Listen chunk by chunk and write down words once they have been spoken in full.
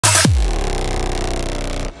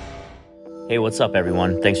Hey, what's up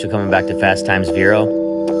everyone? Thanks for coming back to Fast Times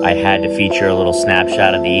Vero. I had to feature a little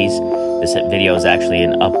snapshot of these. This video is actually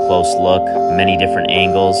an up-close look, many different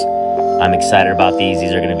angles. I'm excited about these.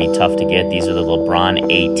 These are going to be tough to get. These are the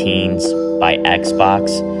Lebron 18s by Xbox.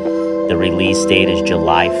 The release date is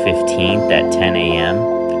July 15th at 10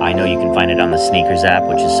 a.m. I know you can find it on the Sneakers app,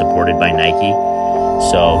 which is supported by Nike.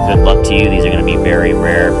 So good luck to you. These are going to be very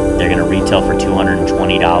rare. They're going to retail for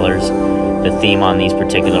 $220. The theme on these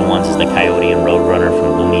particular ones is the Coyote and Roadrunner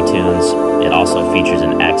from Looney Tunes. It also features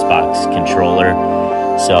an Xbox controller.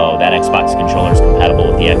 So that Xbox controller is compatible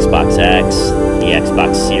with the Xbox X, the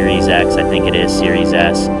Xbox Series X, I think it is, Series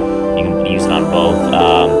S. You can use it on both.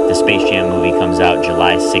 The Space Jam movie comes out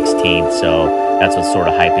July 16th, so that's what's sort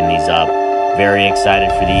of hyping these up. Very excited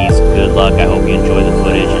for these. Good luck. I hope you enjoy the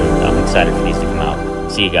footage, and I'm excited for these to come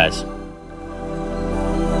out. See you guys.